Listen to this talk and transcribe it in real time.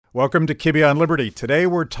Welcome to Kibbe on Liberty. Today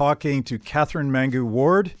we're talking to Katherine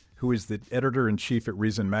Mangu-Ward, who is the editor-in-chief at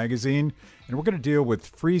Reason Magazine, and we're going to deal with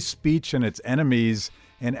free speech and its enemies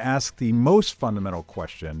and ask the most fundamental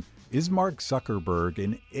question: is Mark Zuckerberg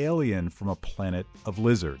an alien from a planet of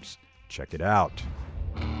lizards? Check it out.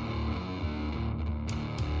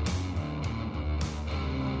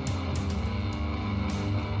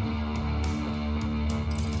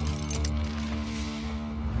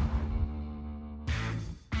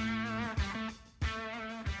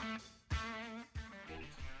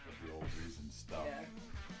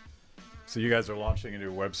 So you guys are launching a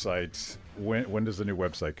new website. When does the new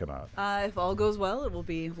website come out? If all goes well, it will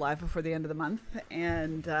be live before the end of the month.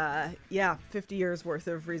 And 50 years worth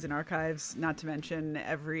of Reason archives, not to mention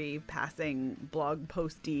every passing blog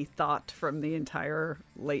posty thought from the entire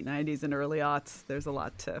late 90s and early aughts. There's a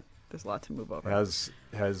lot to move over.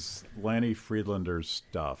 Has Lanny Friedlander's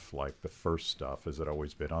stuff, like the first stuff, has it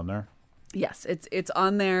always been on there? Yes, it's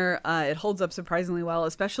on there. It holds up surprisingly well,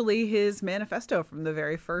 especially his manifesto from the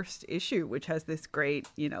very first issue, which has this great,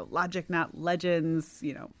 logic, not legends,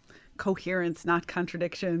 coherence, not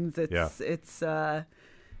contradictions. It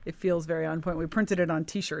feels very on point. We printed it on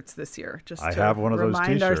T-shirts this year, just to have one of those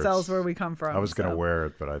remind T-shirts. Ourselves where we come from. I was going to wear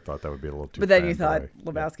it, but I thought that would be a little too. But then you fanboy. thought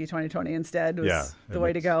Lebowski 2020 instead was the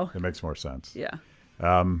way to go. It makes more sense. Yeah.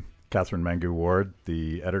 Katherine Mangu-Ward,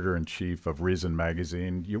 the editor-in-chief of Reason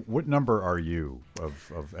Magazine. What number are you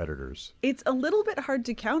of editors? It's a little bit hard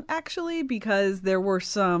to count, actually, because there were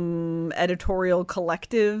some editorial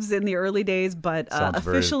collectives in the early days, but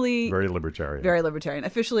officially... Very libertarian. Very libertarian.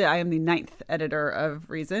 Officially, I am the 9th editor of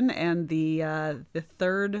Reason and the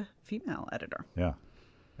third female editor. Yeah.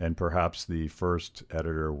 And perhaps the first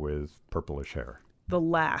editor with purplish hair. The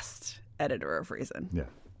last editor of Reason. Yeah.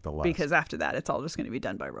 Because after that, it's all just going to be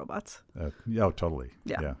done by robots. Totally.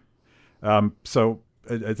 Yeah. So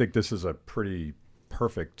I think this is a pretty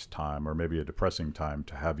perfect time, or maybe a depressing time,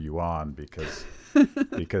 to have you on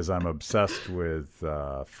because I'm obsessed with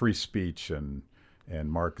free speech and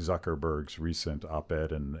Mark Zuckerberg's recent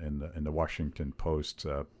op-ed in the Washington Post.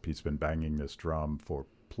 He's been banging this drum for,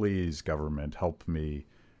 please, government, help me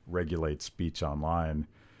regulate speech online.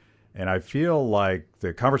 And I feel like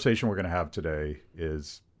the conversation we're going to have today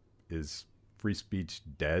is free speech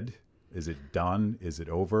dead? Is it done? Is it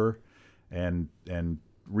over? And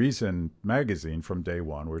Reason Magazine, from day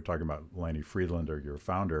one, we were talking about Lanny Friedlander, your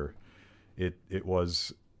founder. It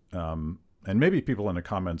was, and maybe people in the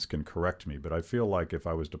comments can correct me, but I feel like if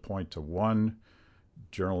I was to point to one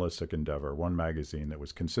journalistic endeavor, one magazine that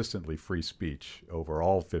was consistently free speech over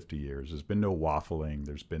all 50 years, there's been no waffling.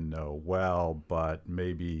 There's been no, but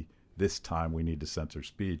maybe this time we need to censor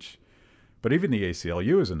speech. But even the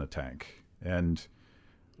ACLU is in the tank. And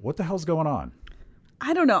what the hell's going on?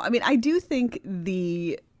 I don't know. I mean, I do think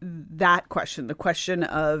that question, the question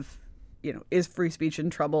of, is free speech in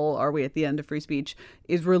trouble? Are we at the end of free speech?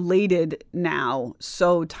 Is related now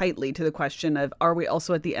so tightly to the question of, are we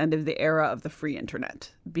also at the end of the era of the free internet?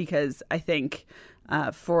 Because I think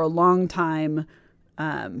for a long time,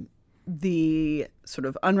 the sort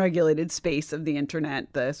of unregulated space of the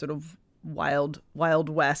internet, the sort of wild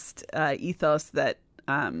west ethos that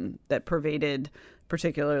pervaded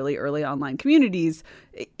particularly early online communities,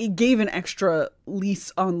 it gave an extra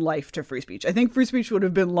lease on life to free speech. I think free speech would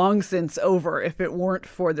have been long since over if it weren't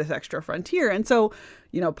for this extra frontier. And so,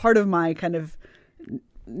 part of my kind of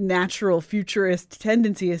natural futurist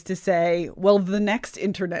tendency is to say, well, the next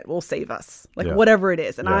internet will save us, whatever it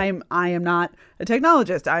is. And I am not a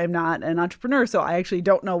technologist. I am not an entrepreneur. So I actually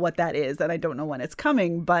don't know what that is, and I don't know when it's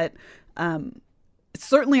coming. But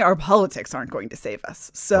certainly our politics aren't going to save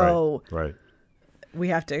us. So right. We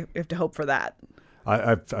have to hope for that.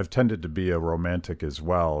 I've tended to be a romantic as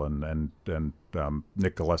well, and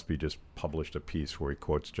Nick Gillespie just published a piece where he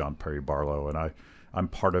quotes John Perry Barlow, and I'm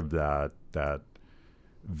part of that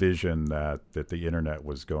vision that the internet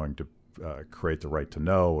was going to create the right to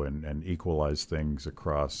know and equalize things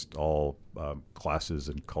across all classes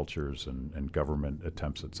and cultures and government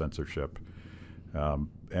attempts at censorship.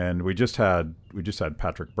 And we just had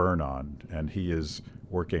Patrick Byrne on, and he is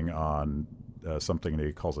working on something that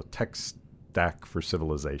he calls a tech stack for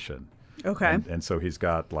civilization. Okay. And so he's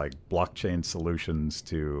got like blockchain solutions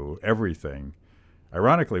to everything.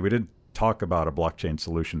 Ironically, we didn't talk about a blockchain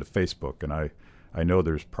solution to Facebook, and I know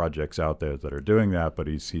there's projects out there that are doing that, but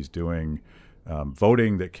he's doing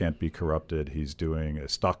voting that can't be corrupted. He's doing a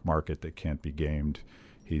stock market that can't be gamed.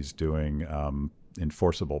 He's doing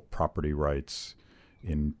enforceable property rights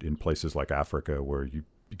in places like Africa, where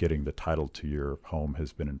getting the title to your home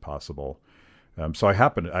has been impossible. So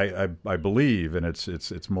I believe, and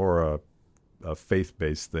it's more a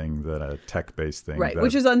faith-based thing than a tech-based thing. Right,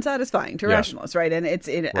 which is unsatisfying to Yeah. rationalists, right? And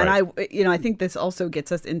I think this also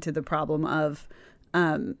gets us into the problem of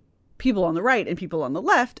people on the right and people on the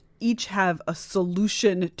left each have a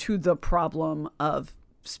solution to the problem of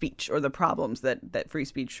speech or the problems that free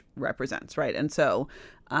speech represents, right? And so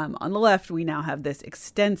on the left, we now have this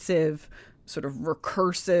extensive sort of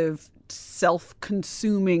recursive,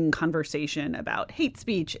 self-consuming conversation about hate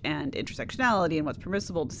speech and intersectionality and what's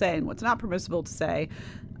permissible to say and what's not permissible to say.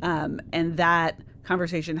 And that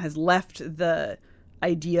conversation has left the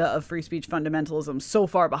idea of free speech fundamentalism so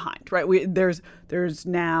far behind, right? There's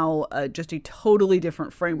now just a totally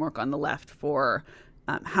different framework on the left for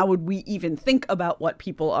how would we even think about what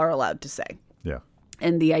people are allowed to say. Yeah.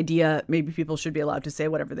 And the idea maybe people should be allowed to say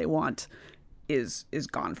whatever they want is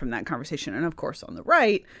gone from that conversation. And of course, on the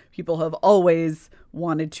right, people have always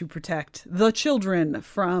wanted to protect the children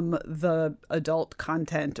from the adult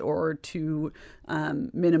content or to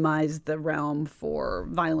minimize the realm for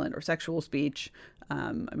violent or sexual speech.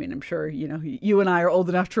 I'm sure, you and I are old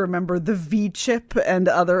enough to remember the V-chip and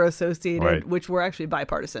other associated, right, which were actually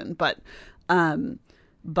bipartisan. But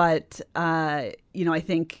I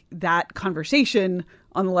think that conversation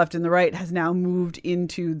on the left and the right has now moved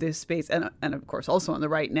into this space. And of course, also on the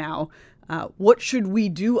right now, what should we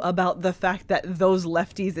do about the fact that those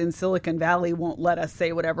lefties in Silicon Valley won't let us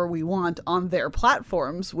say whatever we want on their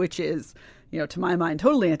platforms, which is, to my mind,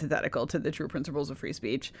 totally antithetical to the true principles of free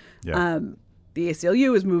speech. Yeah. The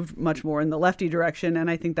ACLU has moved much more in the lefty direction, and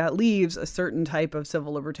I think that leaves a certain type of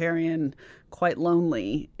civil libertarian quite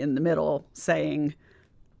lonely in the middle, saying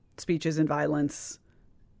speech isn't violence.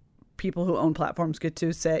 People who own platforms get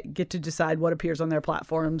to decide what appears on their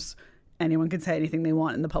platforms. Anyone can say anything they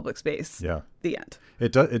want in the public space. Yeah. The end.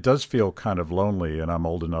 It does feel kind of lonely, and I'm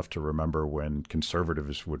old enough to remember when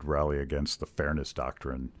conservatives would rally against the fairness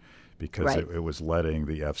doctrine because right, it was letting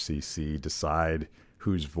the FCC decide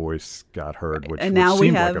whose voice got heard, right, which and now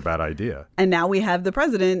seemed like a bad idea. And now we have the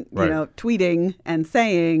president, right, tweeting and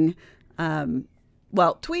saying,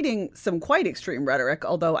 tweeting some quite extreme rhetoric,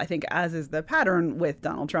 although I think, as is the pattern with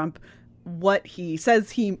Donald Trump, what he says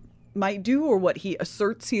he might do or what he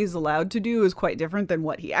asserts he is allowed to do is quite different than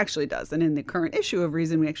what he actually does. And in the current issue of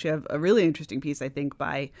Reason, we actually have a really interesting piece, I think,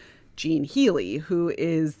 by Gene Healy, who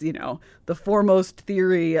is, the foremost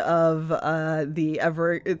theorist of the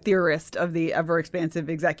ever expansive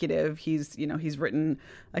executive. He's written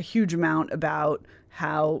a huge amount about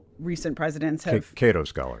how recent presidents have Cato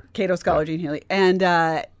scholar, yeah, Gene Healy,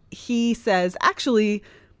 and he says actually,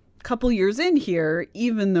 a couple years in here,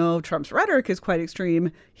 even though Trump's rhetoric is quite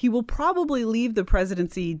extreme, he will probably leave the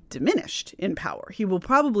presidency diminished in power. He will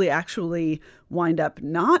probably actually wind up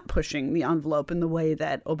not pushing the envelope in the way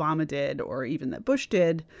that Obama did or even that Bush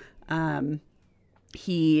did.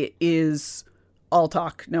 He is all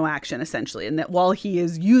talk, no action, essentially. And that while he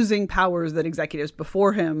is using powers that executives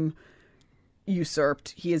before him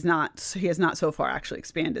usurped, he has not so far actually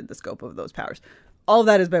expanded the scope of those powers. All of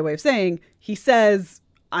that is by way of saying, he says,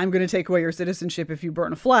 I'm going to take away your citizenship if you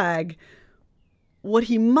burn a flag. What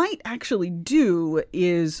he might actually do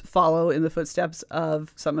is follow in the footsteps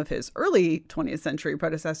of some of his early 20th century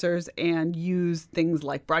predecessors and use things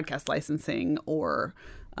like broadcast licensing or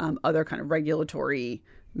other kind of regulatory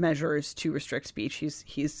measures to restrict speech.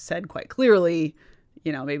 He's said quite clearly,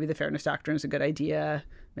 maybe the fairness doctrine is a good idea.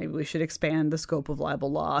 Maybe we should expand the scope of libel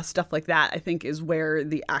law. Stuff like that, I think, is where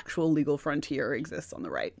the actual legal frontier exists on the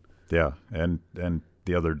right. Yeah, and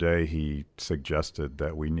the other day he suggested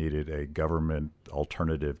that we needed a government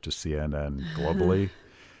alternative to CNN globally.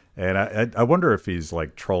 And I wonder if he's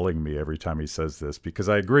like trolling me every time he says this, because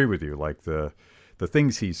I agree with you. Like the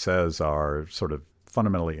things he says are sort of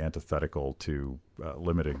fundamentally antithetical to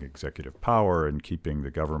limiting executive power and keeping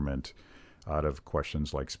the government out of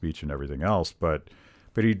questions like speech and everything else. But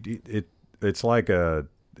it's like a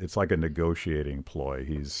negotiating ploy.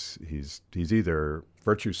 He's either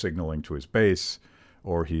virtue signaling to his base,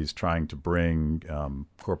 or he's trying to bring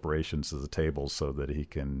corporations to the table so that he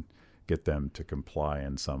can get them to comply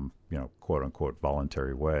in some, quote unquote,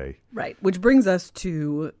 voluntary way. Right. Which brings us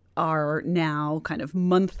to our now kind of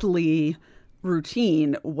monthly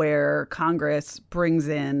routine where Congress brings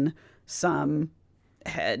in some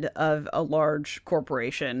head of a large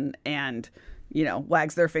corporation and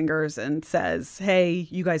wags their fingers and says, hey,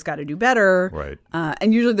 you guys got to do better. Right.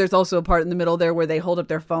 And usually there's also a part in the middle there where they hold up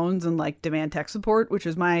their phones and demand tech support, which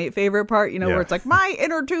is my favorite part, where it's like, my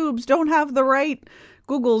inner tubes don't have the right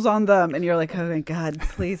Googles on them. And you're like, oh my God,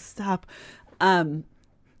 please stop.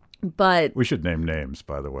 But we should name names,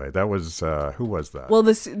 by the way. That was who was that? well,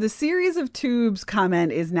 the series of tubes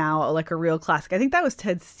comment is now like a real classic. I think that was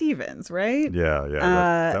Ted Stevens, right? Yeah.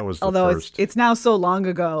 That was the although first. it's now so long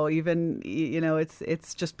ago, even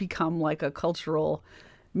it's just become like a cultural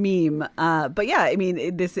meme. But yeah, I mean,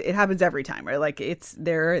 it happens every time, right? Like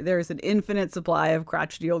there's an infinite supply of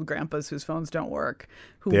crotchety old grandpas whose phones don't work.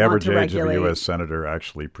 The average age of a U.S. senator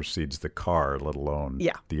actually precedes the car, let alone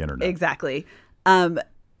the internet. Exactly.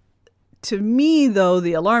 To me, though,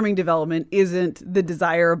 the alarming development isn't the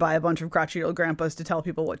desire by a bunch of crotchety old grandpas to tell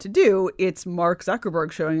people what to do. It's Mark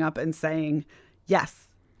Zuckerberg showing up and saying, yes,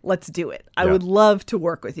 let's do it. I would love to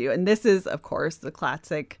work with you. And this is, of course, the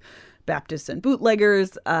classic Baptists and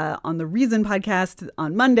bootleggers. On the Reason podcast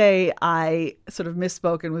on Monday, I sort of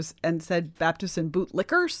misspoke and said Baptists and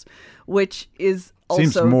bootlickers, which is also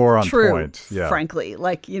seems more on true, point. Frankly.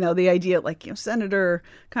 Like, the idea, like, senator,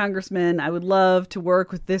 congressman, I would love to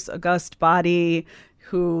work with this august body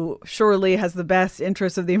who surely has the best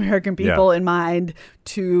interests of the American people in mind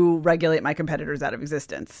to regulate my competitors out of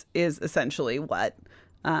existence, is essentially what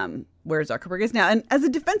where Zuckerberg is now. And as a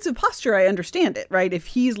defensive posture, I understand it, right? If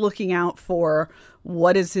he's looking out for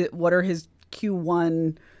what are his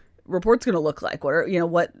Q1 reports going to look like? What are,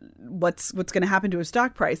 what's going to happen to his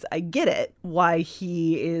stock price? I get it, why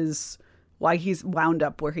he's wound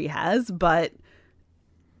up where he has, but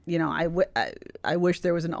I wish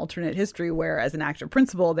there was an alternate history where, as an act of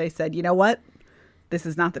principle, they said, you know what, this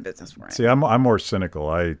is not the business we're in. See, I'm more cynical.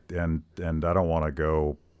 I don't want to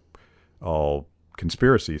go all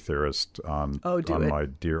conspiracy theorist on my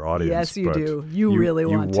dear audience. Yes, you do. You really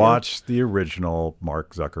want to. You watch the original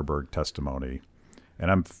Mark Zuckerberg testimony,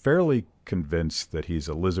 and I'm fairly convinced that he's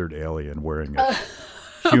a lizard alien wearing a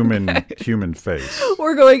human face.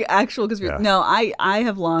 We're going actual conspiracy. Yeah. No, I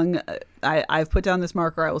have long. I've put down this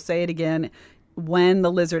marker. I will say it again. When the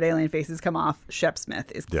lizard alien faces come off, Shep Smith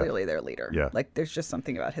is clearly their leader. Yeah. Like, there's just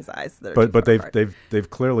something about his eyes that are but they've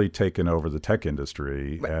clearly taken over the tech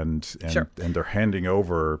industry, right. and they're handing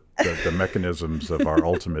over the mechanisms of our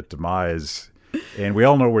ultimate demise. And we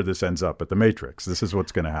all know where this ends up at the Matrix. This is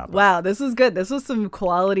what's going to happen. Wow, this was good. This was some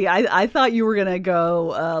quality. I thought you were going to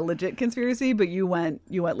go legit conspiracy, but you went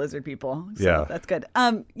lizard people. So that's good.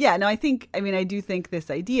 I do think this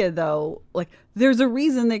idea, though, like, there's a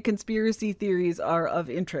reason that conspiracy theories are of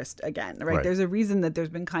interest again, right? There's a reason that there's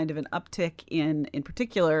been kind of an uptick in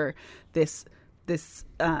particular, this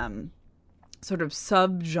sort of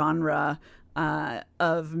subgenre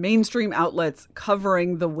of mainstream outlets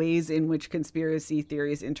covering the ways in which conspiracy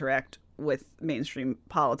theories interact with mainstream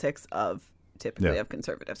politics of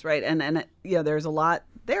conservatives, right? And there's a lot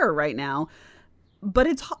there right now, but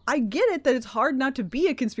I get it that it's hard not to be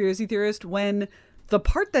a conspiracy theorist when the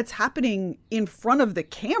part that's happening in front of the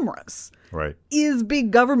cameras is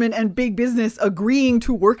big government and big business agreeing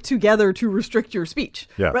to work together to restrict your speech,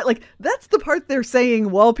 right? Like, that's the part they're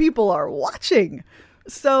saying while people are watching.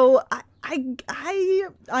 So I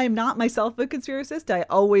am not myself a conspiracist. I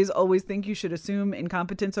always think you should assume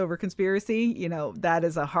incompetence over conspiracy. That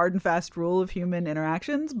is a hard and fast rule of human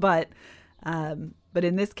interactions. But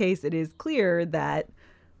in this case, it is clear that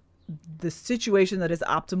the situation that is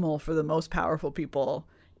optimal for the most powerful people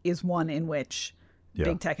is one in which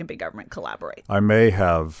big tech and big government collaborate. I may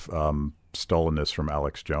have stolen this from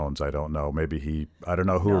Alex Jones. I don't know. Maybe I don't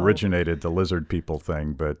know who originated the lizard people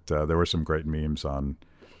thing, but there were some great memes on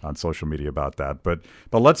social media about that. But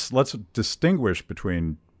let's distinguish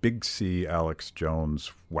between big C Alex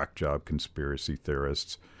Jones whack job conspiracy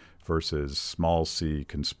theorists versus small c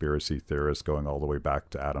conspiracy theorists going all the way back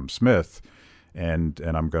to Adam Smith. And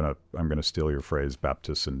I'm gonna steal your phrase,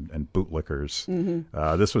 Baptists and bootlickers.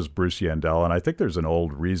 Mm-hmm. This was Bruce Yandel, and I think there's an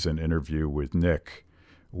old Reason interview with Nick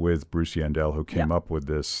with Bruce Yandel who came up with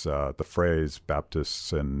this the phrase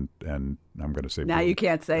Baptists and I'm going to say now you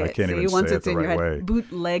can't say it. I can't even once say it's it the in right your way. head.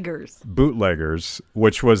 Bootleggers,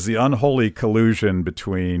 which was the unholy collusion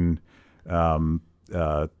between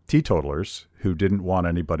teetotalers who didn't want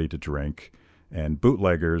anybody to drink and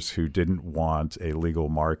bootleggers who didn't want a legal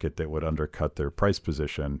market that would undercut their price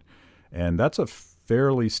position. And that's a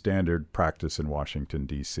fairly standard practice in Washington,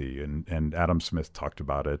 D.C. And Adam Smith talked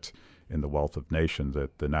about it in The Wealth of Nations,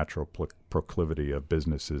 that the natural proclivity of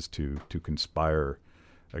businesses to conspire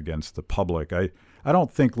against the public. I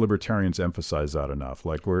don't think libertarians emphasize that enough.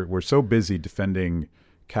 Like, we're so busy defending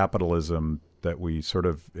capitalism that we sort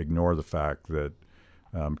of ignore the fact that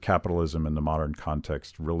capitalism in the modern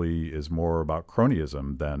context really is more about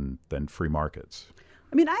cronyism than free markets.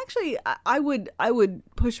 I mean, I would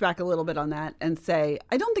push back a little bit on that and say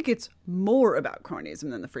I don't think it's more about cronyism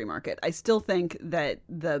than the free market. I still think that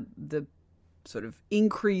the sort of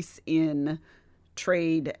increase in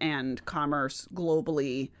trade and commerce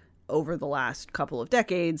globally over the last couple of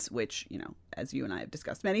decades, which, as you and I have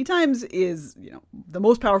discussed many times, is, the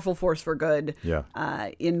most powerful force for good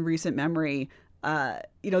in recent memory.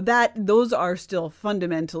 That those are still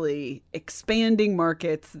fundamentally expanding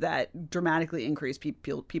markets that dramatically increase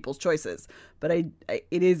people's choices. But it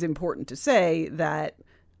is important to say that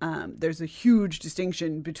there's a huge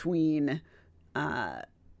distinction between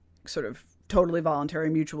sort of totally voluntary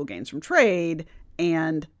mutual gains from trade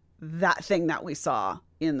and that thing that we saw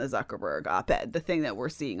in the Zuckerberg op-ed, the thing that we're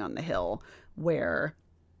seeing on the Hill, where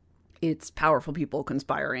it's powerful people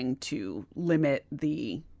conspiring to limit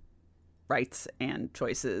the rights and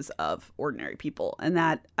choices of ordinary people. And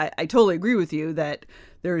that I totally agree with you that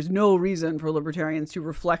there is no reason for libertarians to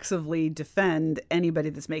reflexively defend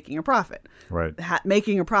anybody that's making a profit. Right.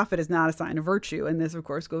 Making a profit is not a sign of virtue. And this, of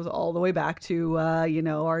course, goes all the way back to,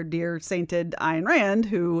 our dear sainted Ayn Rand,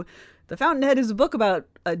 who The Fountainhead is a book about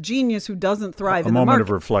a genius who doesn't thrive in the market. A moment of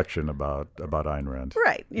reflection about Ayn Rand.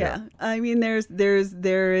 Right. Yeah. I mean, there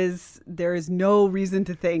is no reason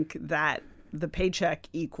to think that the paycheck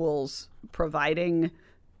equals providing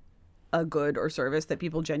a good or service that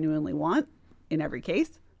people genuinely want in every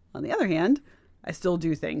case. On the other hand, I still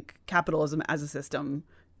do think capitalism as a system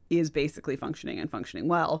is basically functioning and functioning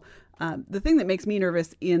well. The thing that makes me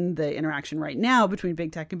nervous in the interaction right now between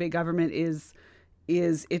big tech and big government is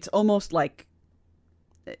it's almost like,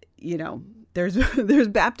 there's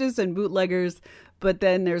Baptists and bootleggers, but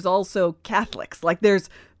then there's also Catholics. Like there's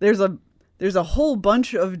a whole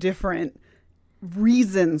bunch of different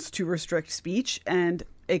reasons to restrict speech and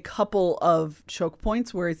a couple of choke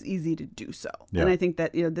points where it's easy to do so. Yeah. And I think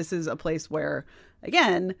that, this is a place where,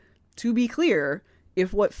 again, to be clear,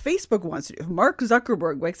 if what Facebook wants to do, if Mark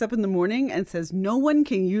Zuckerberg wakes up in the morning and says, no one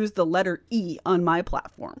can use the letter E on my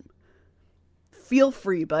platform, feel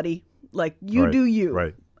free, buddy. Like, you do you.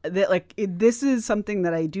 Right. This is something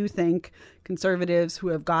that I do think conservatives who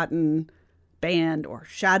have gotten banned or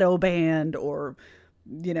shadow banned or,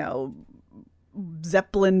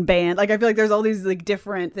 Zeppelin banned. I feel like there's all these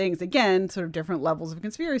different things, again, sort of different levels of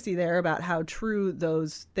conspiracy there about how true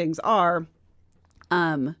those things are.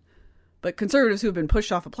 But conservatives who have been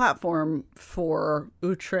pushed off a platform for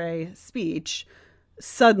outre speech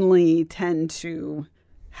suddenly tend to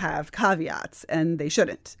have caveats, and they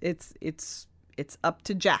shouldn't. It's up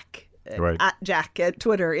to Jack, right. At Jack at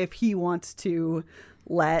Twitter, if he wants to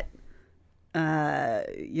let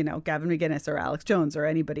Gavin McInnes or Alex Jones or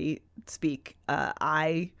anybody speak.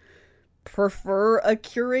 I prefer a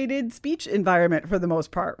curated speech environment for the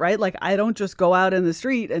most part, right? Like, I don't just go out in the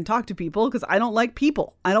street and talk to people because I don't like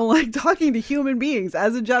people. I don't like talking to human beings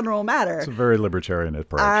as a general matter. It's a very libertarian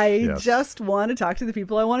approach. I just want to talk to the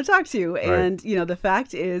people I want to talk to. Right. And, the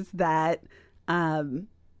fact is that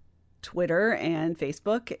Twitter and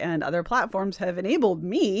Facebook and other platforms have enabled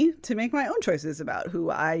me to make my own choices about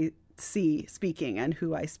who I see speaking and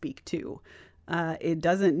who I speak to. It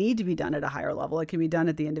doesn't need to be done at a higher level. It can be done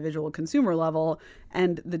at the individual consumer level.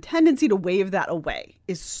 And the tendency to wave that away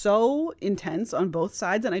is so intense on both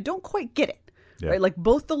sides. And I don't quite get it. Yeah. Right? Like,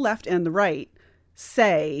 both the left and the right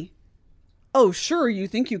say, oh, sure, you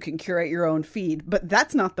think you can curate your own feed, but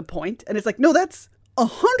that's not the point. And it's like, no, that's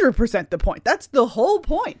 100% the point. That's the whole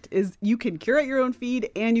point, is you can curate your own feed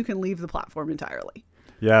and you can leave the platform entirely.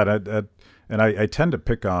 Yeah, and I tend to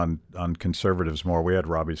pick on conservatives more. We had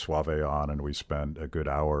Robbie Suave on, and we spent a good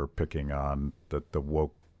hour picking on the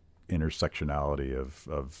woke intersectionality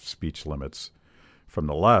of speech limits from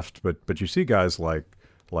the left. But you see guys like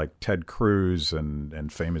Ted Cruz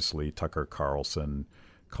and famously Tucker Carlson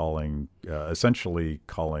essentially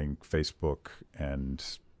calling Facebook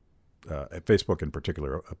and Facebook in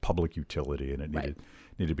particular a public utility, and it needed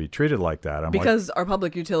to be treated like that. Because our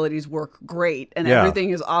public utilities work great and everything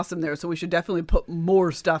is awesome there, so we should definitely put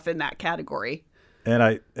more stuff in that category.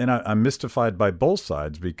 And I'm mystified by both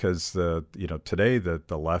sides, because today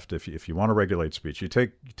the left, if you want to regulate speech, you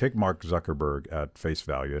take Mark Zuckerberg at face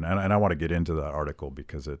value, and I want to get into that article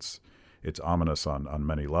because it's ominous on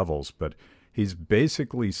many levels, but he's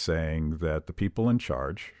basically saying that the people in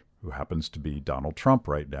charge, who happens to be Donald Trump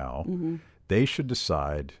right now, they should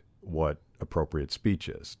decide what appropriate speech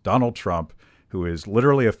is. Donald Trump, who is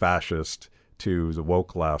literally a fascist to the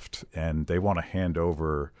woke left, and they want to hand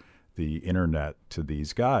over the internet to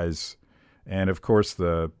these guys. And of course,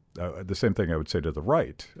 the same thing I would say to the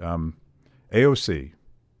right. AOC,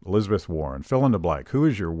 Elizabeth Warren, fill in the blank. Who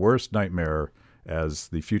is your worst nightmare as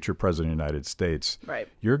the future president of the United States? Right.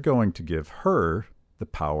 You're going to give her the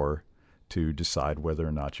power to decide whether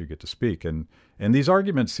or not you get to speak. And these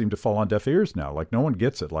arguments seem to fall on deaf ears now. Like, no one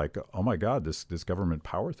gets it. Like, oh my God, this government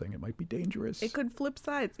power thing, it might be dangerous. It could flip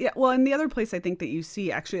sides. Yeah. Well, and the other place I think that you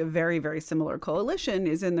see actually a very, very similar coalition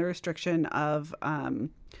is in the restriction of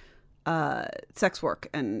sex work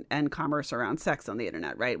and commerce around sex on the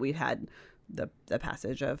internet, right? We had the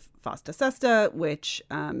passage of FOSTA SESTA, which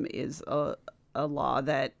is a law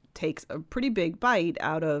that takes a pretty big bite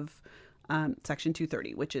out of Section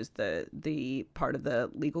 230, which is the part of the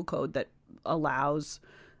legal code that allows,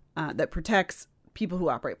 that protects people who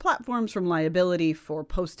operate platforms from liability for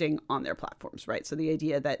posting on their platforms, right? So the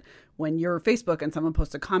idea that when you're Facebook and someone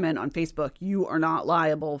posts a comment on Facebook, you are not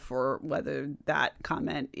liable for whether that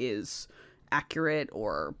comment is accurate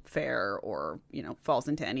or fair or, falls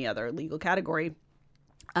into any other legal category.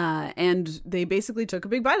 And they basically took a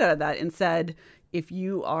big bite out of that and said, if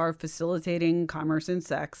you are facilitating commerce in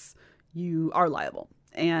sex, you are liable.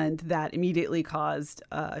 And that immediately caused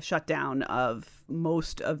a shutdown of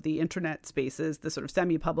most of the internet spaces, the sort of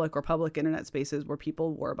semi-public or public internet spaces where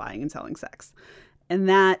people were buying and selling sex. And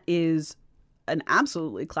that is an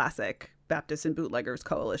absolutely classic Baptist and bootleggers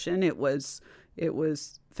coalition. It was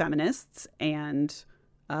feminists and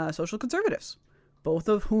social conservatives, both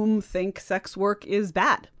of whom think sex work is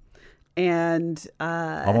bad. And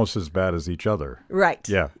almost as bad as each other. Right.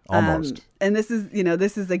 Yeah, almost. And this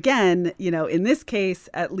is again, in this case,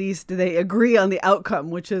 at least they agree on the outcome,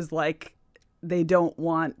 which is like they don't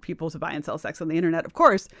want people to buy and sell sex on the internet. Of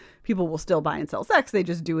course, people will still buy and sell sex. They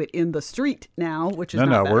just do it in the street now, which is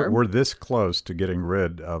not better. We're this close to getting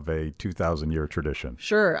rid of a 2,000-year tradition.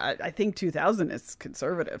 Sure. I think 2000 is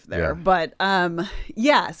conservative there. Yeah. But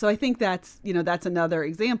so I think that's another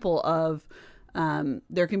example of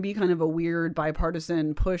there can be kind of a weird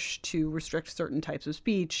bipartisan push to restrict certain types of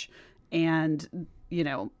speech. And,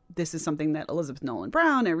 this is something that Elizabeth Nolan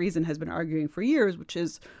Brown at Reason has been arguing for years, which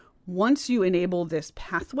is once you enable this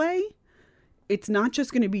pathway, it's not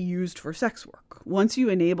just going to be used for sex work. Once you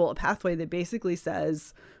enable a pathway that basically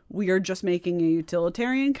says we are just making a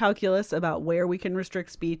utilitarian calculus about where we can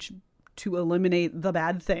restrict speech to eliminate the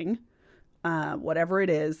bad thing, whatever it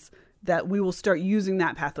is, that we will start using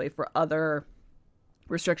that pathway for other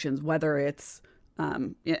restrictions, whether it's,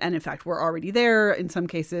 and in fact, we're already there in some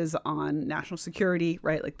cases on national security,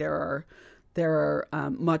 right? Like there are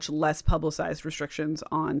much less publicized restrictions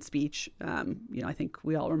on speech. I think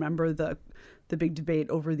we all remember the big debate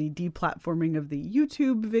over the deplatforming of the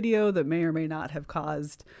YouTube video that may or may not have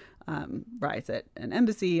caused riots at an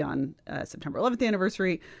embassy on September 11th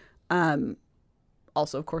anniversary.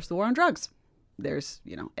 Also, of course, the war on drugs. There's,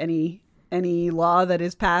 any law that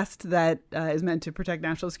is passed that is meant to protect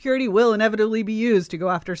national security will inevitably be used to go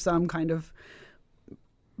after some kind of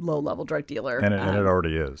low-level drug dealer. And it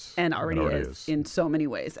already is. And already is in so many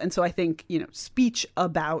ways. And so I think, speech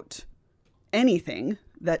about anything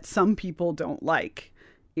that some people don't like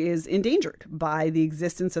is endangered by the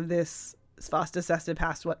existence of this FOSTA SESTA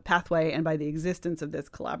pathway and by the existence of this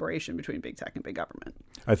collaboration between big tech and big government.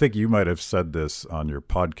 I think you might have said this on your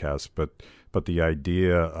podcast, but the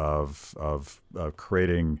idea of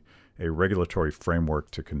creating a regulatory framework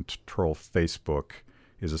to control Facebook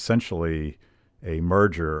is essentially a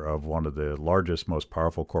merger of one of the largest, most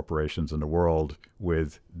powerful corporations in the world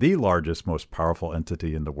with the largest, most powerful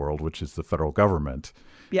entity in the world, which is the federal government.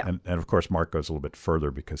 Yeah. And of course, Mark goes a little bit further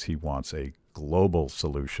because he wants a global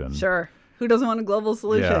solution. Sure. Who doesn't want a global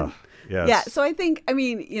solution? Yeah. Yes. Yeah. So I think,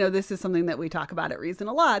 this is something that we talk about at Reason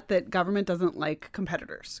a lot, that government doesn't like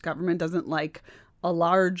competitors. Government doesn't like a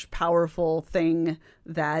large, powerful thing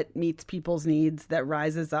that meets people's needs, that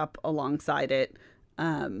rises up alongside it.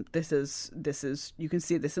 This is you can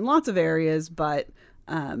see this in lots of areas, but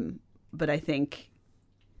I think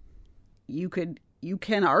you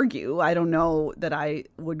can argue. I don't know that I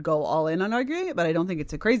would go all in on arguing it, but I don't think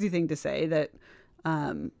it's a crazy thing to say that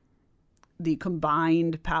the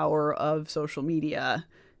combined power of social media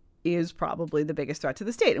is probably the biggest threat to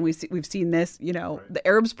the state. And we've seen this, right. The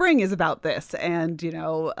Arab Spring is about this, and,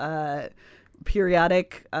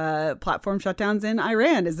 periodic platform shutdowns in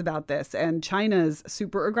Iran is about this, and China's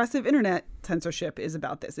super aggressive internet censorship is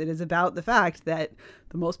about this. It is about the fact that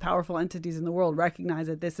the most powerful entities in the world recognize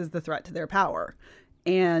that this is the threat to their power.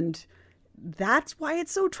 And that's why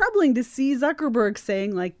it's so troubling to see Zuckerberg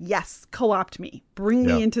saying, like, yes, co-opt me, bring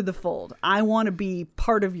me into the fold. I want to be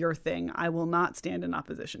part of your thing. I will not stand in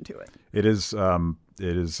opposition to it. It is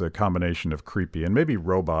a combination of creepy, and maybe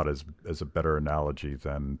robot is a better analogy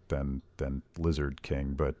than Lizard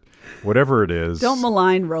King, but whatever it is. Don't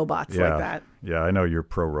malign robots like that. Yeah, I know you're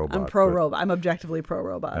pro-robot. I'm pro-robot. I'm objectively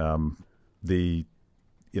pro-robot.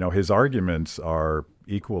 his arguments are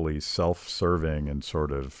equally self-serving and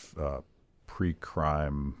sort of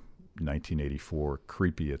pre-crime 1984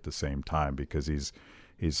 creepy at the same time, because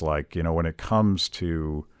he's like, when it comes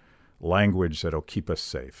to language that'll keep us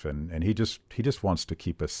safe, and he just wants to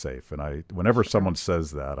keep us safe. And whenever someone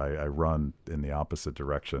says that, I run in the opposite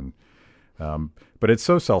direction. But it's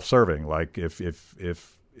so self-serving. Like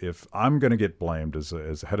if I'm going to get blamed as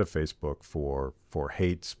head of Facebook for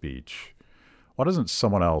hate speech, why doesn't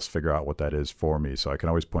someone else figure out what that is for me, so I can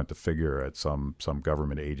always point the finger at some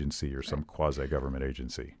government agency or some quasi-government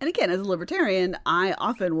agency? And again, as a libertarian, I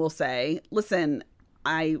often will say, listen,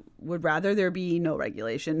 I would rather there be no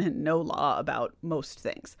regulation and no law about most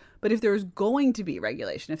things. But if there's going to be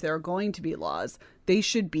regulation, if there are going to be laws, they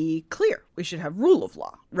should be clear. We should have rule of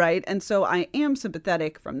law, right? And so I am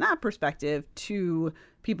sympathetic from that perspective to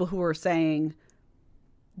people who are saying,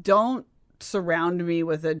 don't surround me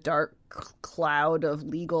with a dark cloud of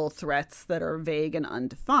legal threats that are vague and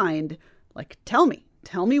undefined. Like, tell me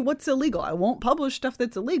what's illegal. I won't publish stuff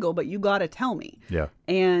that's illegal, but you got to tell me. Yeah.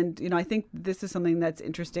 And, I think this is something that's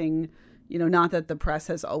interesting, not that the press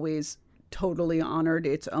has always totally honored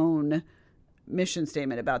its own mission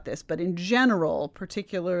statement about this, but in general,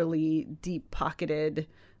 particularly deep-pocketed,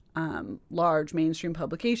 large mainstream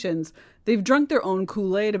publications, they've drunk their own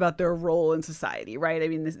Kool-Aid about their role in society, right? I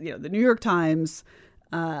mean, the New York Times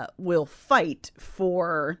will fight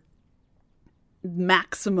for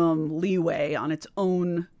maximum leeway on its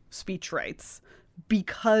own speech rights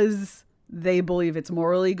because they believe it's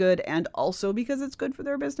morally good and also because it's good for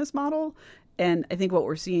their business model. And I think what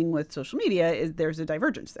we're seeing with social media is there's a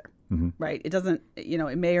divergence there, right? It doesn't,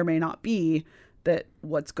 it may or may not be that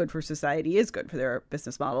what's good for society is good for their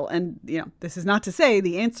business model. And, this is not to say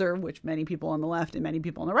the answer, which many people on the left and many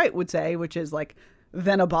people on the right would say, which is like,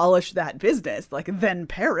 then abolish that business, like then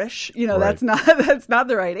perish. Right. That's not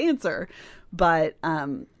the right answer. But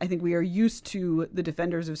I think we are used to the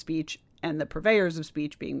defenders of speech and the purveyors of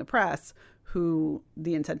speech being the press, who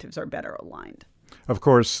the incentives are better aligned. Of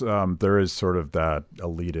course, there is sort of that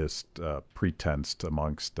elitist pretense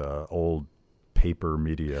amongst old paper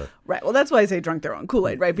media. Right. Well, that's why I say drunk their own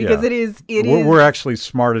Kool-Aid, right? Because yeah. We're actually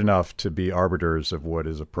smart enough to be arbiters of what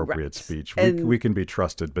is appropriate right. speech. We can be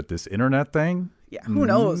trusted, but this internet thing? Yeah, who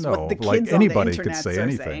knows what the kids like anybody on the could say are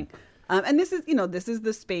anything. Saying. And this is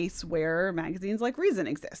the space where magazines like Reason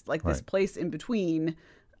exist, like this right. place in between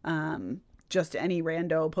just any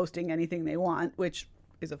rando posting anything they want, which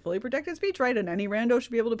is a fully protected speech right, and any rando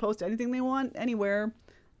should be able to post anything they want anywhere,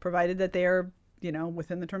 provided that they are,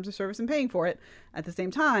 within the terms of service and paying for it. At the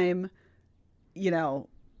same time,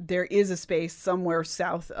 there is a space somewhere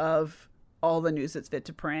south of all the news that's fit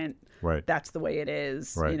to print. Right. That's the way it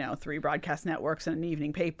is. Right. 3 broadcast networks and an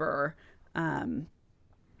evening paper,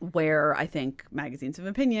 where I think magazines of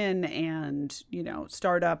opinion and,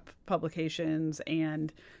 startup publications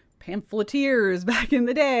and pamphleteers back in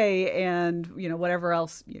the day and, whatever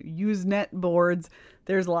else, Usenet boards,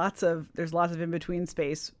 there's lots of in between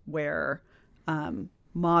space where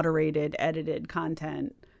moderated, edited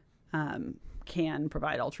content can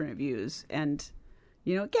provide alternate views. And,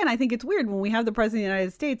 again, I think it's weird when we have the president of the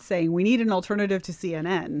United States saying we need an alternative to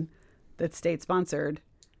CNN that's state sponsored.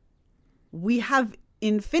 We have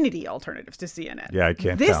infinity alternatives to CNN. Yeah, I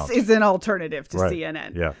can't This count. is an alternative to right.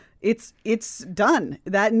 CNN. Yeah. It's done.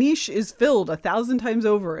 That niche is filled 1,000 times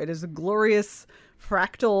over. It is a glorious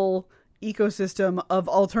fractal ecosystem of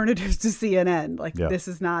alternatives to CNN. Like yeah. This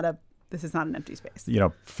is not an empty space.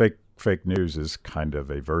 Fake news is kind of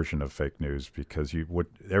a version of fake news, because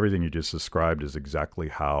everything you just described is exactly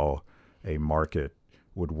how a market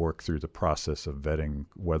would work through the process of vetting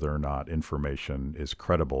whether or not information is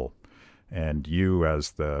credible. And you,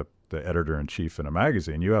 as the editor-in-chief in a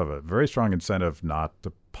magazine, you have a very strong incentive not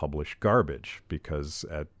to publish garbage, because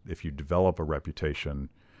if you develop a reputation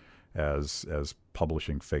as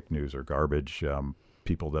publishing fake news or garbage,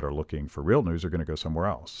 people that are looking for real news are going to go somewhere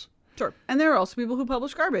else. Sure. And there are also people who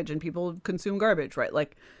publish garbage and people consume garbage, right?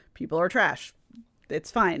 Like, people are trash. It's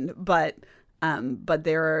fine. But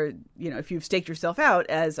there are, if you've staked yourself out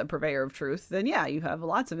as a purveyor of truth, then yeah, you have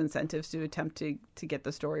lots of incentives to attempt to get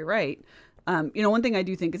the story right. One thing I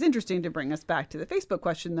do think is interesting to bring us back to the Facebook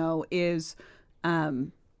question, though, is,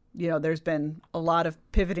 there's been a lot of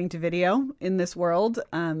pivoting to video in this world,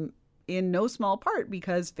 in no small part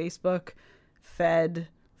because Facebook fed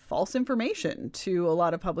false information to a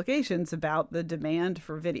lot of publications about the demand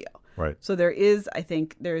for video. Right. So I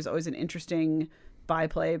think there is always an interesting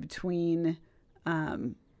byplay between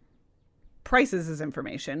prices as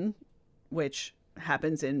information, which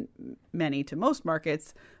happens in many to most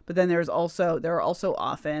markets, but then there are also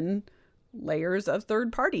often layers of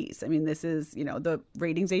third parties. I mean, this is, the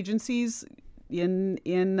ratings agencies in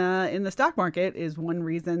the stock market is one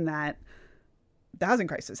reason that the housing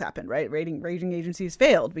crisis happened, right? Rating agencies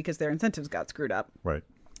failed because their incentives got screwed up. Right.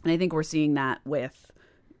 And I think we're seeing that with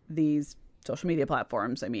these social media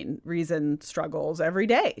platforms. I mean, Reason struggles every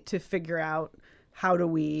day to figure out how do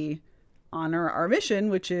we honor our mission,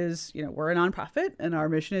 which is, we're a nonprofit and our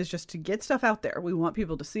mission is just to get stuff out there. We want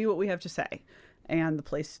people to see what we have to say. And the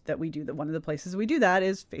place that we do that, one of the places we do that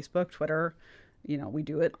is Facebook, Twitter. We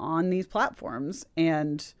do it on these platforms.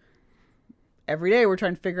 And every day we're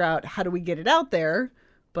trying to figure out how do we get it out there,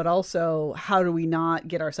 but also how do we not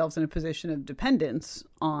get ourselves in a position of dependence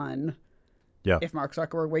on, if Mark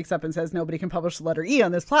Zuckerberg wakes up and says nobody can publish the letter E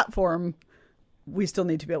on this platform, we still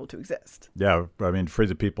need to be able to exist. Yeah. I mean, Free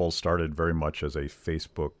the People started very much as a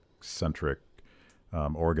Facebook-centric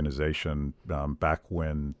organization back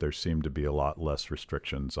when there seemed to be a lot less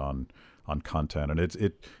restrictions on content. And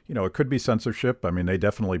it could be censorship. I mean, they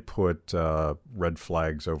definitely put red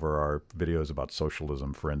flags over our videos about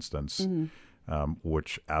socialism, for instance,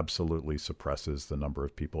 which absolutely suppresses the number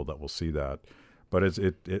of people that will see that. But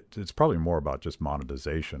it's probably more about just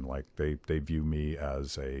monetization. Like they view me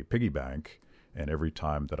as a piggy bank, and every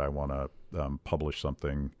time that I want to publish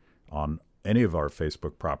something on any of our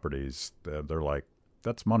Facebook properties, they're like,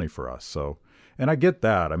 that's money for us. So, and I get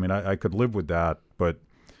that. I mean, I could live with that, but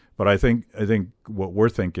I think what we're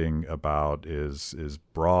thinking about is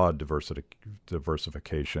broad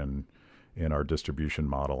diversification in our distribution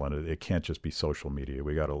model, and it can't just be social media.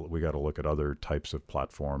 We got to look at other types of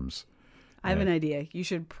platforms. I have an idea. You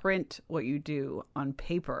should print what you do on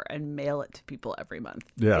paper and mail it to people every month.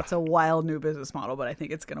 Yeah. It's a wild new business model, but I think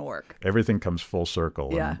it's going to work. Everything comes full circle,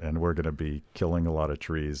 Yeah. and we're going to be killing a lot of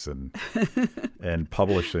trees and and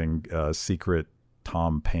publishing secret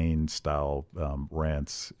Tom Paine style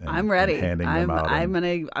rants. And, I'm ready. And handing them out. I'm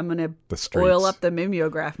gonna oil up the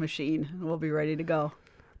mimeograph machine. We'll be ready to go.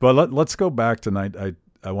 But let's go back tonight.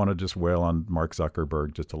 I want to just wail on Mark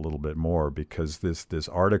Zuckerberg just a little bit more, because this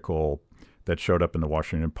article that showed up in the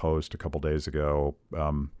Washington Post a couple days ago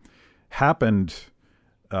happened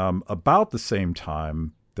about the same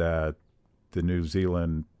time that the New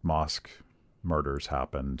Zealand mosque murders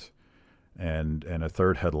happened. And a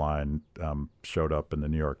third headline showed up in the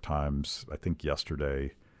New York Times, I think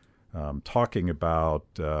yesterday, talking about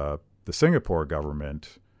the Singapore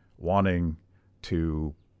government wanting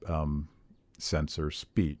to censor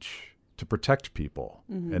speech to protect people.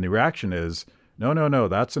 Mm-hmm. And the reaction is, no,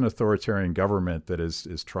 that's an authoritarian government that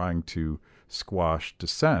is trying to squash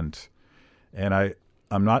dissent. And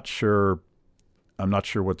I'm not sure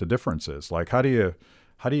what the difference is. Like, how do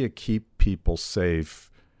you keep people safe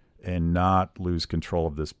and not lose control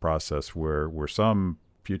of this process where some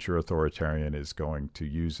future authoritarian is going to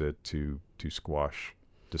use it to squash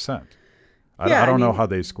dissent? I don't know how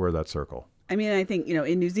they square that circle. I mean, I think,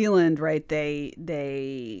 in New Zealand, right,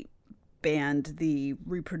 they banned the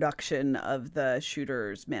reproduction of the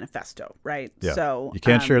shooter's manifesto, right? Yeah. So you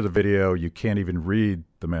can't share the video. You can't even read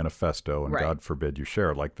the manifesto, and right. God forbid you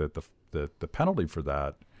share it. Like the penalty for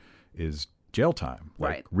that is jail time, like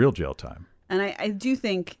right. real jail time. And I do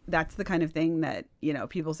think that's the kind of thing that,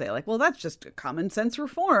 people say, like, well, that's just a common sense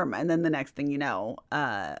reform. And then the next thing you're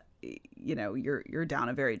down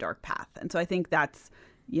a very dark path. And so I think that's,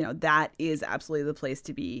 that is absolutely the place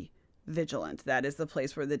to be vigilant. That is the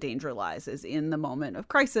place where the danger lies, is in the moment of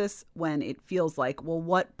crisis, when it feels like, well,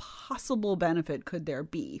 what possible benefit could there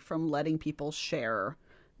be from letting people share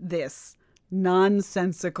this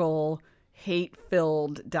nonsensical,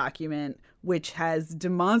 hate-filled document, which is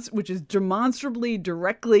demonstrably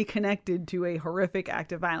directly connected to a horrific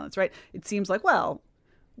act of violence, right? It seems like, well,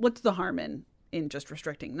 what's the harm in just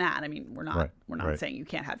restricting that? I mean, we're not right. saying you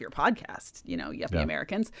can't have your podcast, yuppie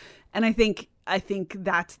Americans. And I think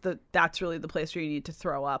that's really the place where you need to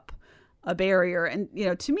throw up a barrier. And,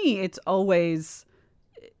 to me, it's always,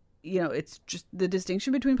 it's just the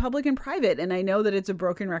distinction between public and private. And I know that it's a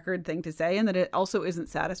broken record thing to say, and that it also isn't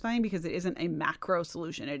satisfying, because it isn't a macro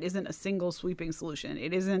solution. It isn't a single sweeping solution.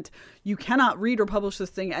 It isn't, you cannot read or publish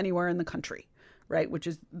this thing anywhere in the country, right? Which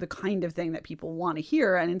is the kind of thing that people want to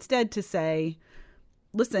hear. And instead to say,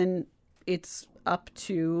 listen, it's up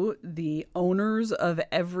to the owners of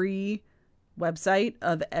every website,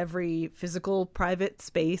 of every physical private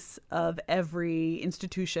space, of every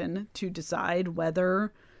institution to decide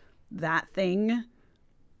whether that thing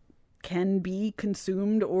can be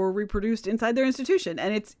consumed or reproduced inside their institution.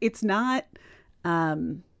 And it's not,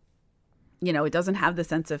 it doesn't have the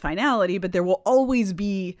sense of finality, but there will always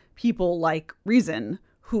be people like Reason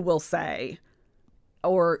who will say,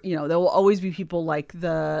 or, you know, there will always be people like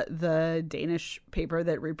the Danish paper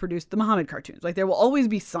that reproduced the Muhammad cartoons. Like, there will always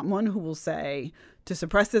be someone who will say to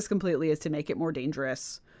suppress this completely is to make it more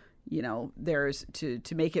dangerous. You know, there's to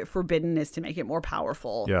make it forbidden is to make it more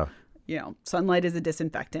powerful. Yeah. You know, sunlight is a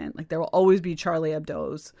disinfectant. Like, there will always be Charlie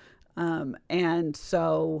Hebdo's. And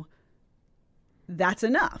so that's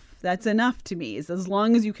enough. That's enough to me, is as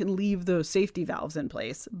long as you can leave those safety valves in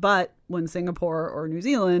place. But when Singapore or New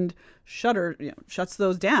Zealand shuts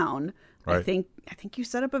those down, right. I think you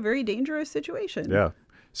set up a very dangerous situation. Yeah.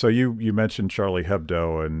 So you mentioned Charlie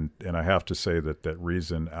Hebdo, and I have to say that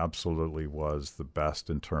Reason absolutely was the best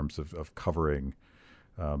in terms of covering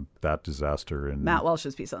that disaster. And Matt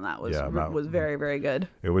Welsh's piece on that was very, very good.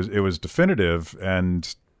 It was definitive,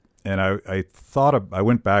 and I thought I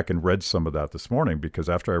went back and read some of that this morning, because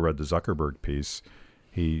after I read the Zuckerberg piece,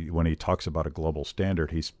 when he talks about a global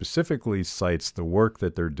standard, he specifically cites the work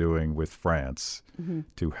that they're doing with France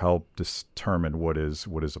to help determine what is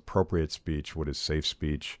appropriate speech, what is safe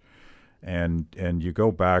speech, and you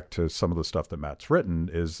go back to some of the stuff that Matt's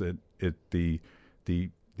written. Is the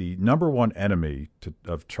number one enemy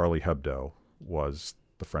of Charlie Hebdo was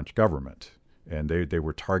the French government, and they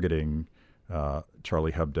were targeting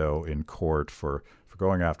Charlie Hebdo in court for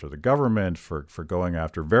going after the government, for going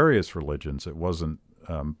after various religions. It wasn't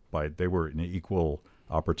they were an equal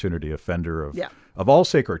opportunity offender of all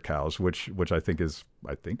sacred cows, which I think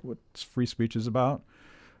what free speech is about.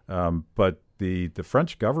 But the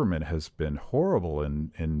French government has been horrible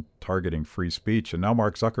in targeting free speech, and now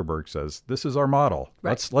Mark Zuckerberg says this is our model.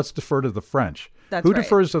 Right. Let's defer to the French. Who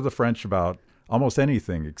defers to the French about almost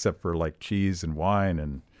anything except for like cheese and wine,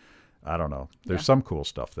 and I don't know. There's some cool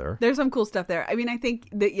stuff there. There's some cool stuff there. I mean, I think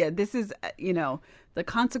that, this is, the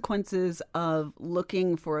consequences of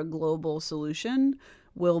looking for a global solution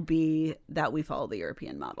will be that we follow the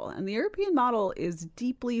European model. And the European model is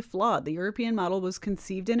deeply flawed. The European model was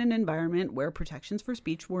conceived in an environment where protections for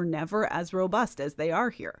speech were never as robust as they are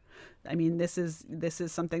here. I mean, this is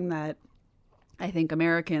something that I think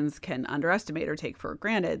Americans can underestimate or take for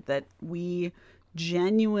granted, that we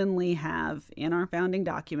genuinely have in our founding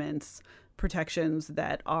documents protections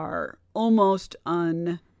that are almost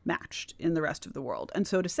unmatched in the rest of the world. And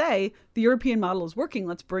so to say the European model is working,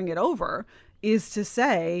 let's bring it over, is to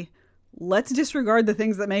say, let's disregard the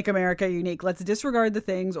things that make America unique. Let's disregard the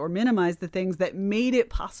things or minimize the things that made it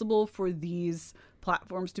possible for these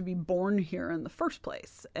platforms to be born here in the first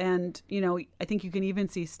place. And, I think you can even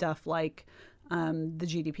see stuff like the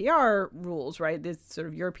GDPR rules, right? This sort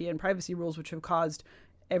of European privacy rules, which have caused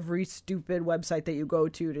every stupid website that you go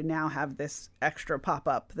to now have this extra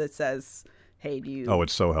pop-up that says, hey, do you... Oh,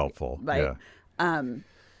 it's so helpful. Right? Yeah.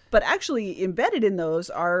 But actually embedded in those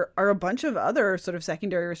are a bunch of other sort of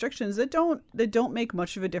secondary restrictions that don't make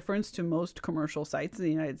much of a difference to most commercial sites in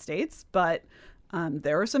the United States. But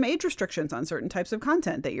there are some age restrictions on certain types of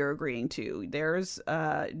content that you're agreeing to. There's,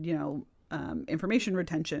 information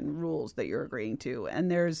retention rules that you're agreeing to.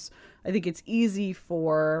 And I think it's easy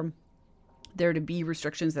for there to be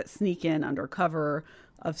restrictions that sneak in under cover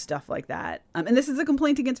of stuff like that. And this is a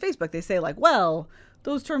complaint against Facebook. They say like, well,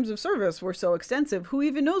 those terms of service were so extensive. Who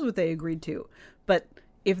even knows what they agreed to? But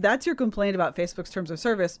if that's your complaint about Facebook's terms of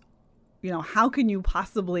service, how can you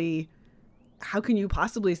possibly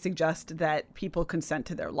suggest that people consent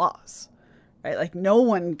to their laws? Right? Like, no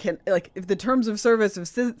one can, like, if the terms of service of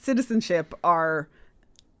citizenship are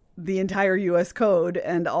the entire U.S. code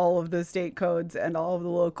and all of the state codes and all of the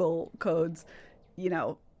local codes,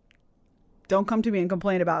 don't come to me and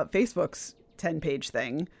complain about Facebook's 10-page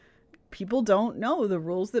thing. People don't know the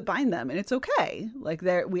rules that bind them, and it's okay. Like,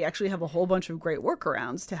 we actually have a whole bunch of great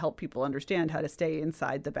workarounds to help people understand how to stay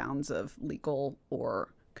inside the bounds of legal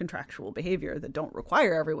or contractual behavior that don't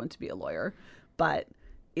require everyone to be a lawyer. But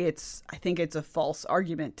I think it's a false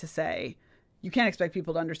argument to say you can't expect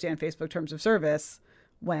people to understand Facebook terms of service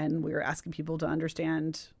when we're asking people to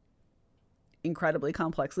understand incredibly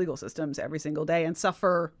complex legal systems every single day and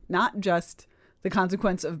suffer not just the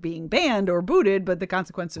consequence of being banned or booted, but the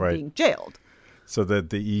consequence of being jailed. So that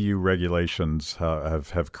the EU regulations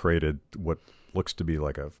have created what looks to be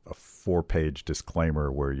like a 4-page disclaimer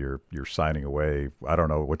where you're signing away. I don't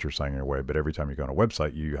know what you're signing away, but every time you go on a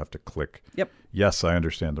website, you have to click, yep, yes, I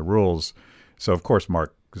understand the rules. So, of course,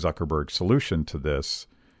 Mark Zuckerberg's solution to this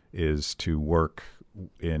is to work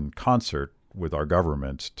in concert with our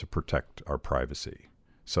government to protect our privacy.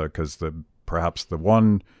 So, because perhaps the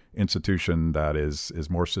one institution that is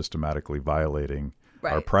more systematically violating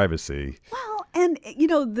our privacy. Well, and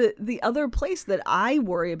the other place that I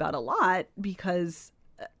worry about a lot because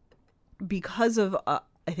of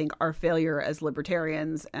I think our failure as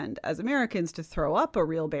libertarians and as Americans to throw up a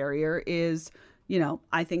real barrier is,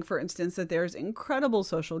 I think, for instance, that there's incredible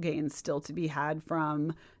social gains still to be had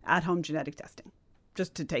from at-home genetic testing,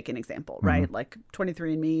 just to take an example, right? Like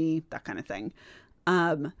 23andMe, that kind of thing.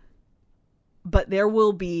 But there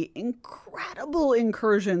will be incredible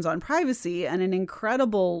incursions on privacy and an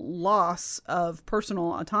incredible loss of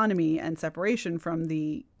personal autonomy and separation from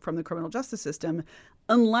the criminal justice system,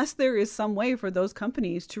 unless there is some way for those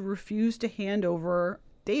companies to refuse to hand over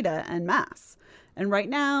data en masse. And right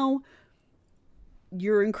now,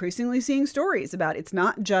 you're increasingly seeing stories about it's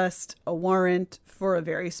not just a warrant for a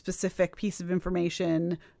very specific piece of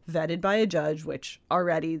information vetted by a judge, which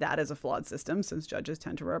already that is a flawed system since judges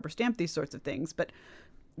tend to rubber stamp these sorts of things. But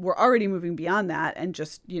we're already moving beyond that and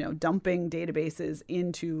just, dumping databases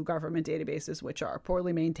into government databases, which are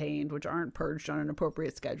poorly maintained, which aren't purged on an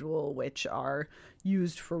appropriate schedule, which are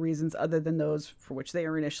used for reasons other than those for which they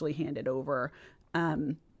are initially handed over.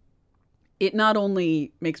 It not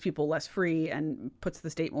only makes people less free and puts the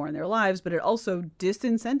state more in their lives, but it also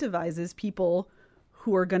disincentivizes people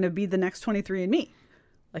who are going to be the next 23andMe.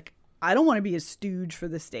 Like, I don't want to be a stooge for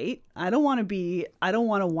the state. I don't want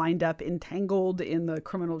to wind up entangled in the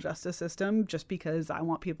criminal justice system just because I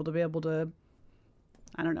want people to be able to,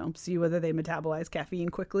 I don't know, see whether they metabolize caffeine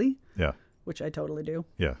quickly. Yeah. Which I totally do.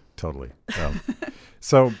 Yeah, totally.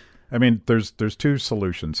 So, I mean, there's two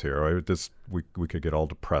solutions here. We could get all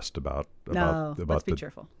depressed about let's be the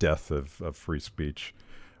cheerful. Death of free speech.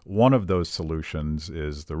 One of those solutions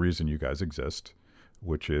is the reason you guys exist,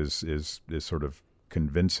 which is sort of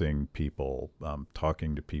convincing people,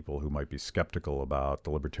 talking to people who might be skeptical about the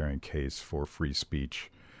libertarian case for free speech.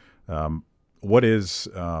 I'm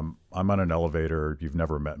on an elevator. You've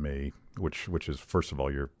never met me, which is, first of all,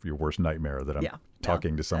 your worst nightmare that I'm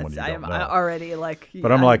talking to someone you don't know. I already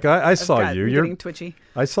But I'm like, I saw you. You're getting twitchy.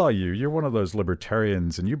 I saw you. You're one of those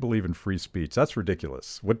libertarians, and you believe in free speech. That's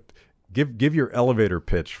ridiculous. Give your elevator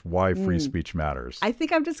pitch why free speech matters. I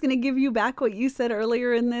think I'm just going to give you back what you said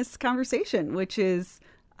earlier in this conversation, which is,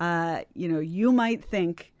 you might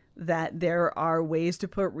think that there are ways to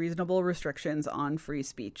put reasonable restrictions on free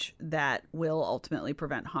speech that will ultimately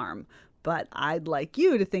prevent harm. But I'd like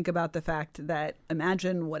you to think about the fact that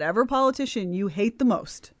imagine whatever politician you hate the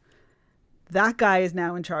most, that guy is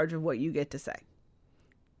now in charge of what you get to say.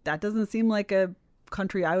 That doesn't seem like a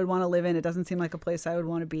country I would want to live in. It doesn't seem like a place I would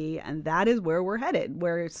want to be. And that is where we're headed,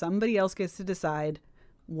 where somebody else gets to decide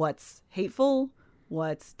what's hateful,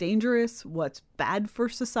 what's dangerous, what's bad for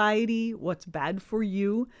society, what's bad for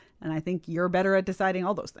you. And I think you're better at deciding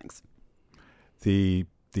all those things. The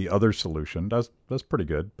other solution, that's pretty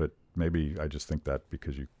good, but maybe I just think that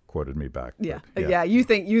because you quoted me back. Yeah. You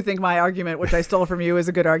think my argument, which I stole from you, is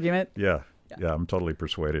a good argument? Yeah. I'm totally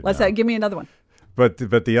persuaded. Give me another one. But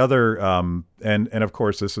the other, and of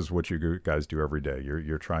course, this is what you guys do every day.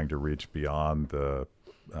 You're trying to reach beyond the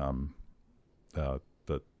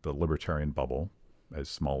libertarian bubble, as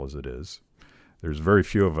small as it is. There's very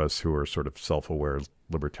few of us who are sort of self-aware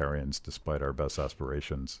libertarians, despite our best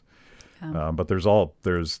aspirations. But there's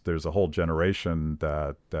a whole generation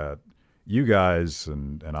that you guys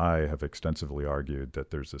and I have extensively argued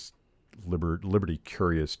that there's this liberty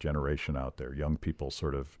curious generation out there. Young people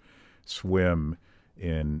sort of swim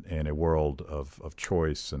in a world of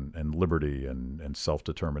choice and liberty and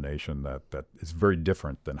self-determination that is very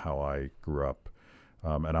different than how I grew up.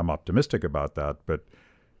 And I'm optimistic about that. But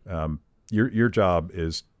your job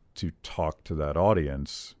is to talk to that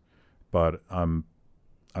audience. But I'm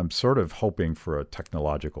sort of hoping for a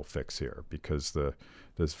technological fix here because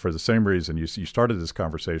for the same reason you started this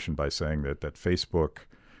conversation by saying that Facebook,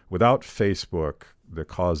 without Facebook, the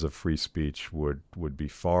cause of free speech would be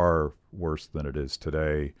far worse than it is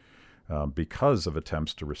today because of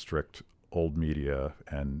attempts to restrict old media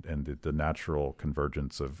and the natural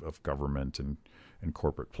convergence of government and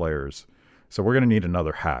corporate players. So we're going to need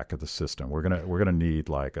another hack of the system. We're going to need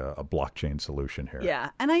like a blockchain solution here. Yeah,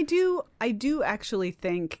 and I do actually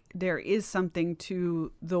think there is something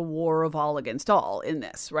to the war of all against all in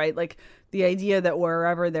this, right? Like the idea that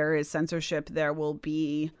wherever there is censorship, there will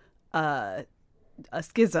be a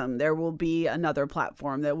schism. There will be another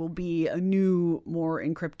platform. There will be a new, more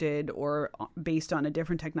encrypted or based on a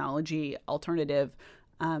different technology alternative,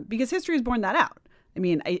 because history has borne that out. I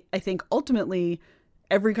mean, I think ultimately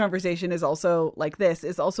every conversation is also like this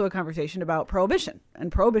is also a conversation about prohibition,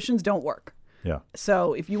 and prohibitions don't work. Yeah.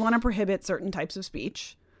 So if you want to prohibit certain types of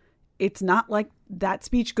speech, it's not like that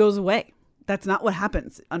speech goes away. That's not what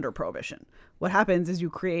happens under prohibition. What happens is you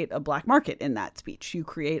create a black market in that speech. You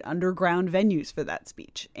create underground venues for that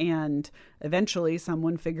speech. And eventually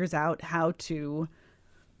someone figures out how to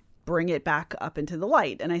bring it back up into the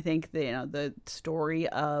light. And I think the story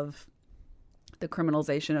of the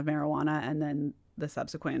criminalization of marijuana and then the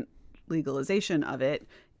subsequent legalization of it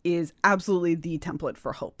is absolutely the template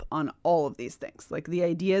for hope on all of these things. Like the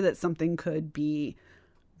idea that something could be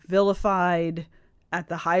vilified at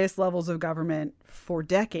the highest levels of government for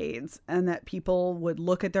decades, and that people would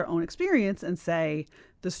look at their own experience and say,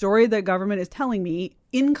 the story that government is telling me,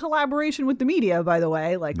 in collaboration with the media, by the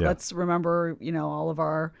way, let's remember, all of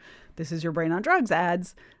our "this is your brain on drugs"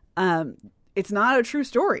 ads. It's not a true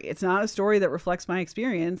story. It's not a story that reflects my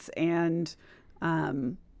experience. And,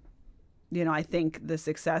 I think the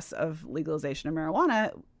success of legalization of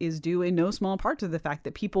marijuana is due in no small part to the fact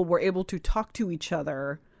that people were able to talk to each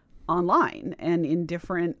other online and in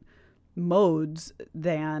different modes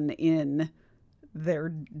than in their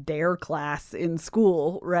DARE class in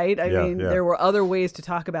school, right? I mean, there were other ways to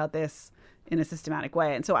talk about this in a systematic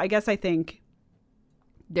way. And so I guess I think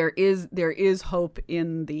there is hope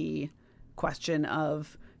in the question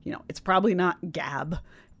of, it's probably not Gab,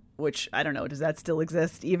 which I don't know, does that still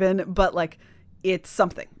exist even? But it's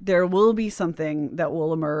something. There will be something that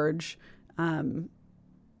will emerge.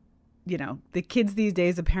 The kids these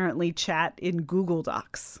days apparently chat in Google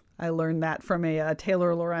Docs. I learned that from a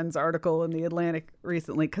Taylor Lorenz article in The Atlantic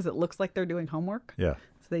recently because it looks like they're doing homework. Yeah.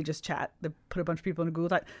 So they just chat. They put a bunch of people in a Google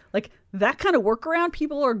Doc. That kind of workaround,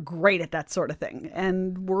 people are great at that sort of thing.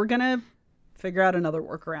 And we're going to figure out another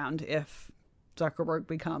workaround if Zuckerberg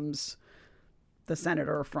becomes the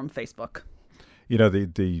senator from Facebook.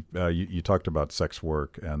 You talked about sex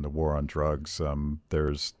work and the war on drugs.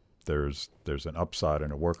 There's an upside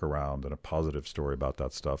and a workaround and a positive story about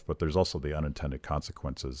that stuff, but there's also the unintended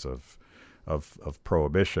consequences of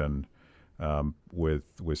prohibition. With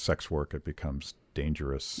sex work, it becomes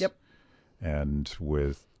dangerous. Yep. And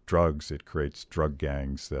with drugs, it creates drug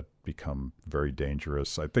gangs that become very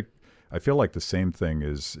dangerous. I feel like the same thing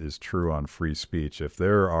is true on free speech. If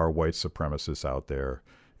there are white supremacists out there,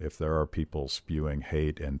 if there are people spewing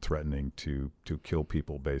hate and threatening to kill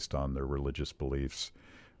people based on their religious beliefs,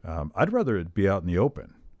 I'd rather it be out in the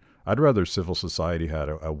open. I'd rather civil society had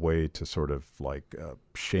a way to sort of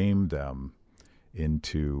shame them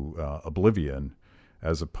into oblivion,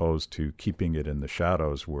 as opposed to keeping it in the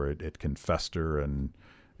shadows where it can fester. And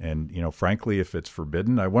frankly, if it's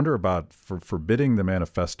forbidden, I wonder about forbidding the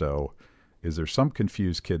manifesto. Is there some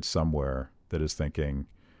confused kid somewhere that is thinking,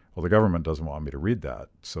 well, the government doesn't want me to read that,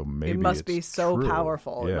 so maybe it must be so true.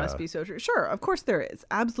 Powerful. Yeah. It must be so true. Sure, of course there is.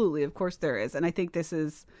 Absolutely, of course there is. And I think this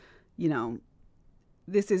is,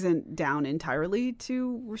 this isn't down entirely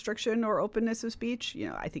to restriction or openness of speech.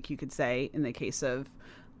 I think you could say in the case of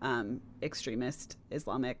extremist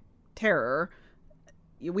Islamic terror,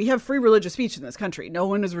 we have free religious speech in this country. No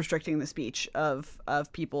one is restricting the speech of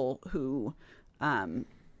people who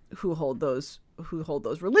hold those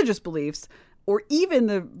religious beliefs, or even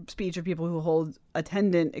the speech of people who hold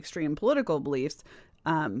attendant extreme political beliefs.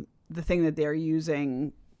 The thing that they're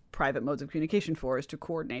using private modes of communication for is to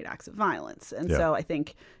coordinate acts of violence. And so I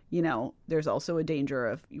think, there's also a danger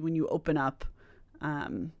of when you open up,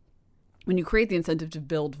 when you create the incentive to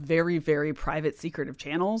build very, very private, secretive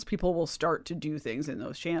channels, people will start to do things in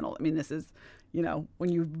those channels. I mean, this is, when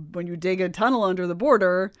you dig a tunnel under the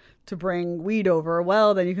border to bring weed over,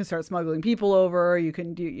 well, then you can start smuggling people over. You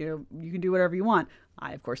can do, you can do whatever you want.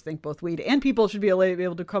 I, of course, think both weed and people should be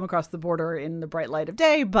able to come across the border in the bright light of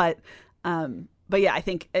day. But yeah, I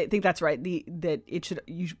think that's right.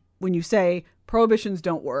 When you say prohibitions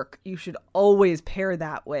don't work, you should always pair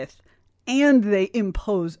that with, and they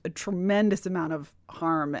impose a tremendous amount of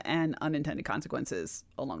harm and unintended consequences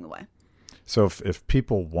along the way. So if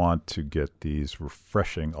people want to get these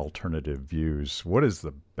refreshing alternative views, what is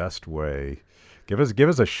the best way? Give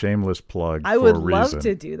us a shameless plug. I would love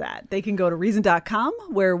to do that. They can go to reason.com,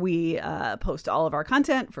 where we post all of our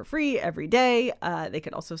content for free every day. They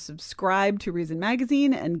can also subscribe to Reason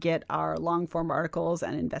Magazine and get our long form articles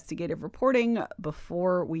and investigative reporting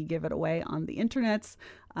before we give it away on the internets.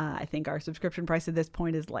 I think our subscription price at this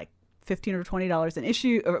point is like $15 or $20 an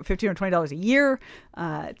issue, or $15 or $20 a year.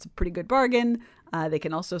 It's a pretty good bargain. They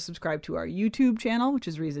can also subscribe to our YouTube channel, which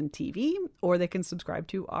is Reason TV, or they can subscribe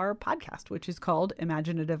to our podcast, which is called,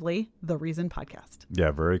 imaginatively, The Reason Podcast. Yeah,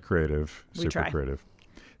 very creative. Super creative.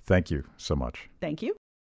 Thank you so much. Thank you.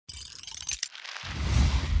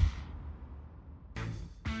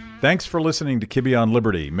 Thanks for listening to Kibbe on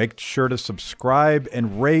Liberty. Make sure to subscribe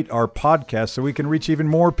and rate our podcast so we can reach even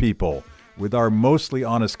more people with our mostly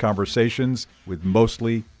honest conversations with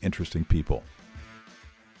mostly interesting people.